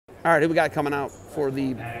All right, who we got coming out for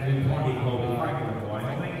the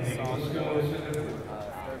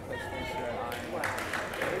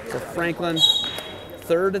so Franklin,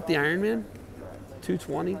 third at the Ironman,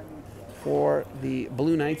 220 for the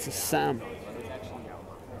Blue Knights of SEM.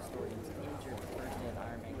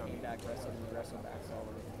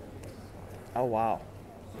 Oh, wow.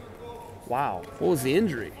 Wow. What was the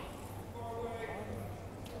injury?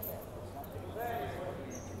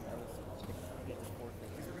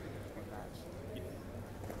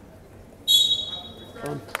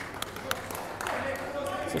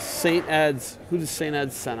 So St. Ed's, who does St.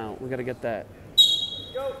 Ed's send out? We got to get that.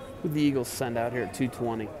 Who did the Eagles send out here at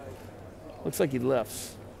 220? Looks like he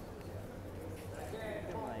lifts.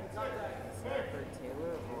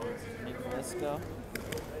 Lisco.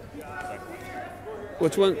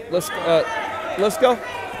 Which one? Lisco?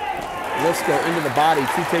 Lisco into the body. 2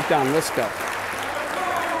 takedown Lisco.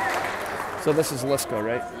 So this is Lisco,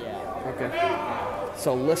 right? Yeah. Okay.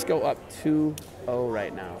 So Lisco up 2-0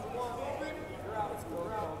 right now.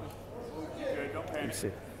 Let me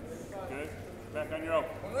see. Good. Back on your own.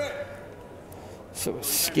 So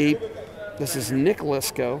Escape. This is Nick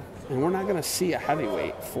Lisco, and we're not going to see a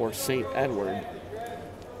heavyweight for St. Edward.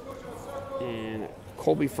 And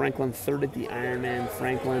Kolby Franklin, third at the Ironman.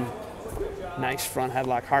 Franklin, nice front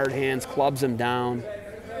headlock, hard hands, clubs him down.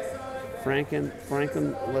 Franklin,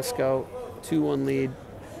 Lisco, 2-1 lead.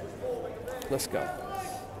 Lisco.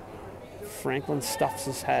 Franklin stuffs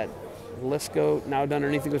his head. Lisco now done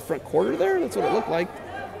underneath the front quarter there. That's what it looked like.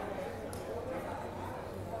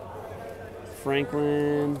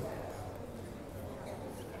 Franklin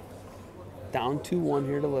down 2-1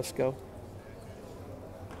 here to Lisco.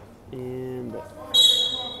 And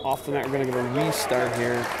off the mat, we're going to give a restart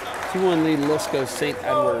here. 2-1 lead, Lisco, St.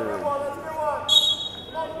 Edward.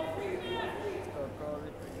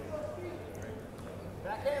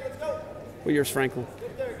 What year's Franklin?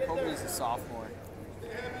 Kolby's a sophomore.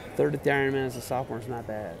 Third at the Ironman as a sophomore is not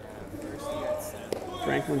bad.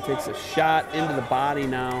 Franklin takes a shot into the body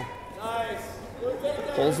now.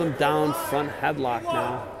 Pulls him down, front headlock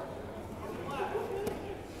now.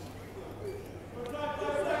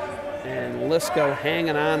 And Lisco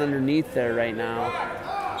hanging on underneath there right now.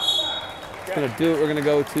 It's going to do it. We're going to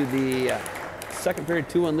go to the second period,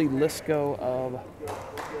 2-1 lead, Lisco of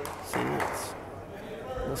St. Ed's.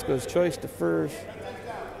 Lisco's choice to first.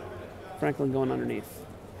 Franklin going underneath.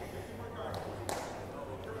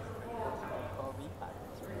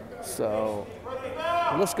 So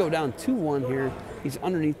Lisco down 2-1 here. He's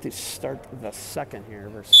underneath to start the second here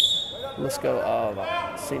versus Lisco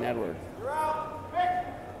of St. Edward.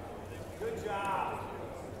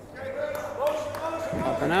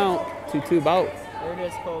 Up and out, 2-2 bout. Here it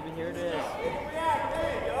is, Kolby. Here it is.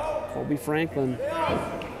 Kolby Franklin.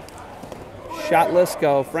 Shot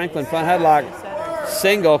Lisco. Franklin front headlock.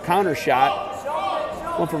 Single, counter shot.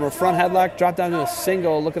 Went from a front headlock, dropped down to a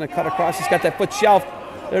single, looking to cut across. He's got that foot shelf.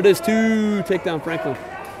 There it is, 2. Takedown Franklin.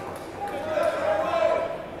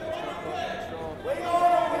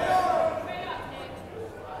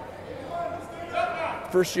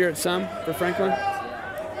 First year at SEM for Franklin.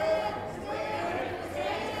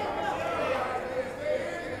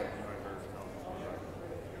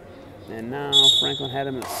 And now Franklin had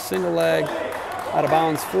him in a single leg. Out of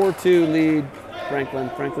bounds, 4-2 lead.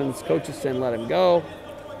 Franklin's coaches said let him go.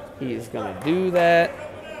 He is going to do that.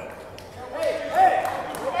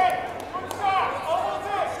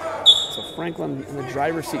 So Franklin in the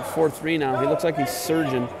driver's seat, 4-3 now. He looks like he's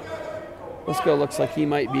surging. Lisco looks like he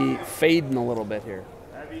might be fading a little bit here.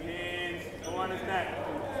 Heavy hands. Go on his neck.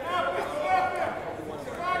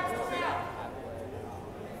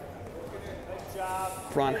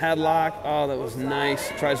 Front headlock. Oh, that was nice.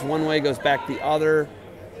 Tries one way, goes back the other.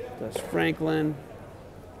 Does Franklin.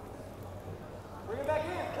 Bring it back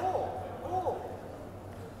in. Pull.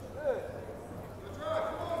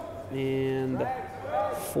 Good. And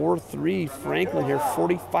 4-3 Franklin here.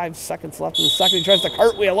 45 seconds left in the second. He tries to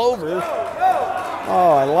cartwheel over.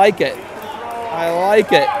 Oh, I like it. I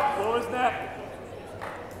like it. Pull his neck.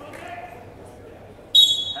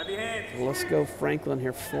 Heavy hands. Let's go Franklin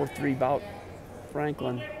here. 4-3 bout.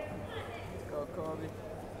 Franklin. Go, Kolby.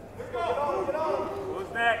 Pull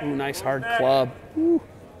his neck. Ooh, nice hard club. Ooh.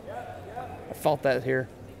 I felt that here.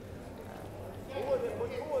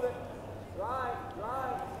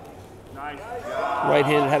 Nice.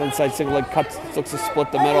 Right-handed head inside single leg cuts, looks to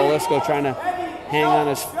split the middle. Lisco trying to hang on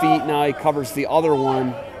his feet. Now he covers the other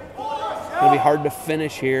one. Gonna be hard to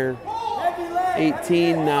finish here.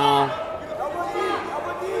 18 now.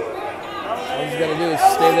 All he's got to do is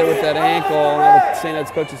stay there with that ankle. Now the St.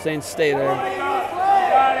 Ed's coach is saying stay there.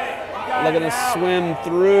 looking to swim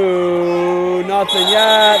through. Nothing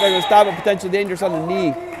yet. They're going to stop it. Potentially dangerous on the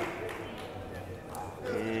knee.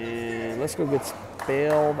 And Lisco gets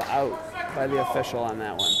bailed out by the official on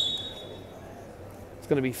that one. It's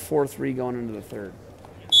going to be 4-3 going into the third.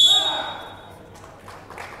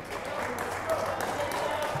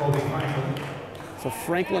 So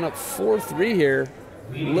Franklin up 4-3 here.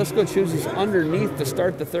 Lisco chooses underneath to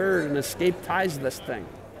start the third and escape ties this thing.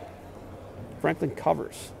 Franklin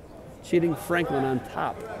covers. Cheating Franklin on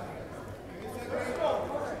top.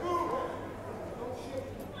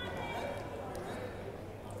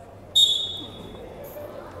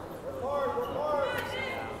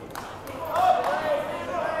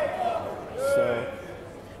 So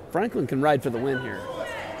Franklin can ride for the win here.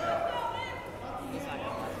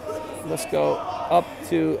 Let's go up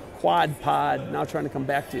to quad pod. Now trying to come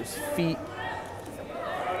back to his feet.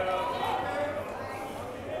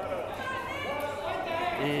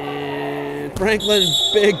 And Franklin,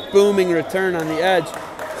 big booming return on the edge.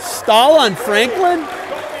 Stall on Franklin?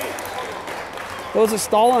 That was a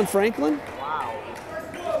stall on Franklin? Wow.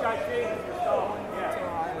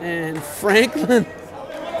 And Franklin,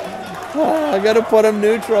 I got to put him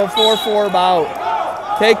neutral, 4-4 bout.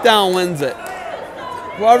 Takedown wins it.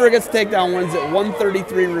 Whoever gets takedown wins it.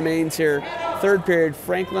 1:33 remains here. Third period,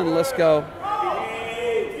 Franklin, Lisco.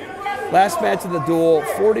 Last match of the duel,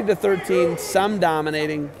 40-13, SEM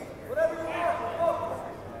dominating.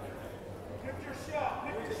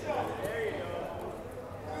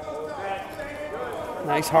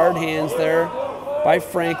 Nice hard hands there by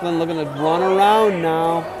Franklin, looking to run around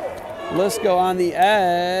now. Lisco on the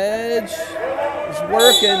edge. It's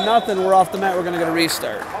working, nothing. We're off the mat. We're going to get a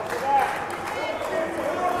restart.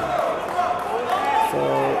 So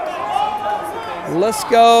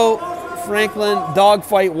Lisco, Franklin,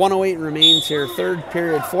 dogfight, 108 remains here. Third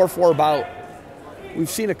period, 4-4 bout. We've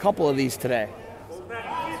seen a couple of these today.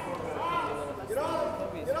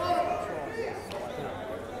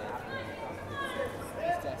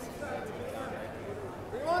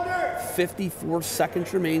 54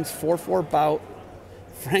 seconds remains, 4-4 bout.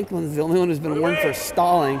 Franklin's the only one who's been warned for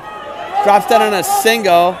stalling. Drops down on a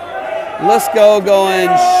single. Lisco going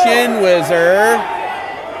shin whizzer.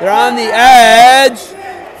 They're on the edge.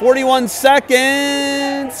 41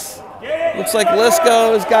 seconds. Looks like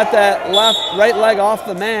Lisco's got that right leg off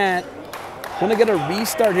the mat. Gonna get a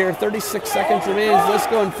restart here. 36 seconds remains.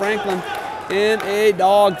 Lisco and Franklin in a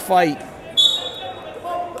dog fight.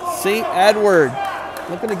 St. Edward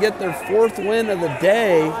looking to get their fourth win of the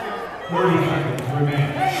day.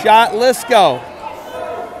 Shot Lisco.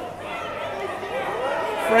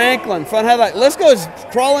 Franklin, front headlock. Lisco is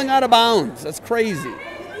crawling out of bounds. That's crazy.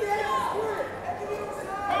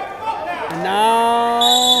 And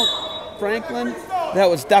now Franklin, that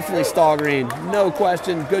was definitely stall green. No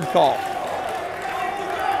question, good call.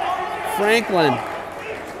 Franklin,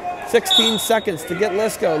 16 seconds to get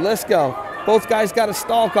Lisco. Lisco, both guys got a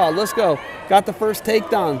stall call. Lisco got the first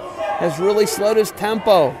takedown, has really slowed his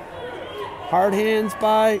tempo. Hard hands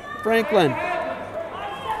by Franklin.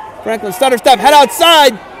 Franklin, stutter step, head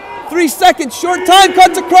outside. 3 seconds, short time,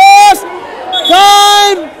 cuts across.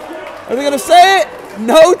 Time! Are they gonna say it?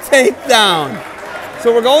 No takedown.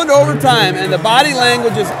 So we're going to overtime, and the body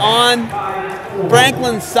language is on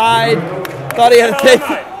Franklin's side. Thought he had to take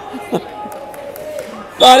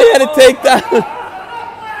thought he had to take down.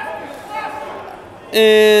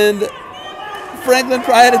 And Franklin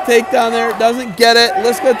tried to take down there, doesn't get it.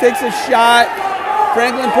 Lisco takes a shot.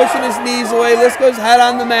 Franklin pushing his knees away. Lisco's head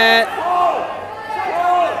on the mat.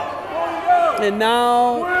 And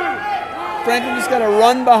now Franklin just got to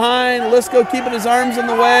run behind. Lisco keeping his arms in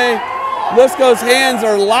the way. Lisco's hands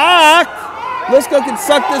are locked. Lisco can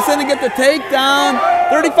suck this in and get the takedown.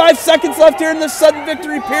 35 seconds left here in the sudden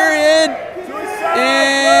victory period.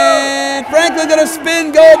 And Franklin gonna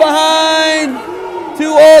spin, go behind. 2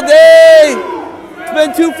 all day. It's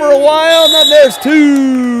been 2 for a while. Now there's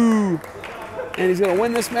 2. And he's gonna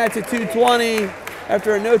win this match at 220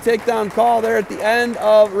 after a no takedown call there at the end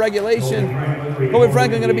of regulation. Kolby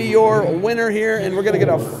Franklin gonna be your winner here, and we're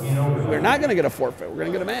not gonna get a forfeit. We're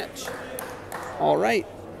gonna get a match. All right.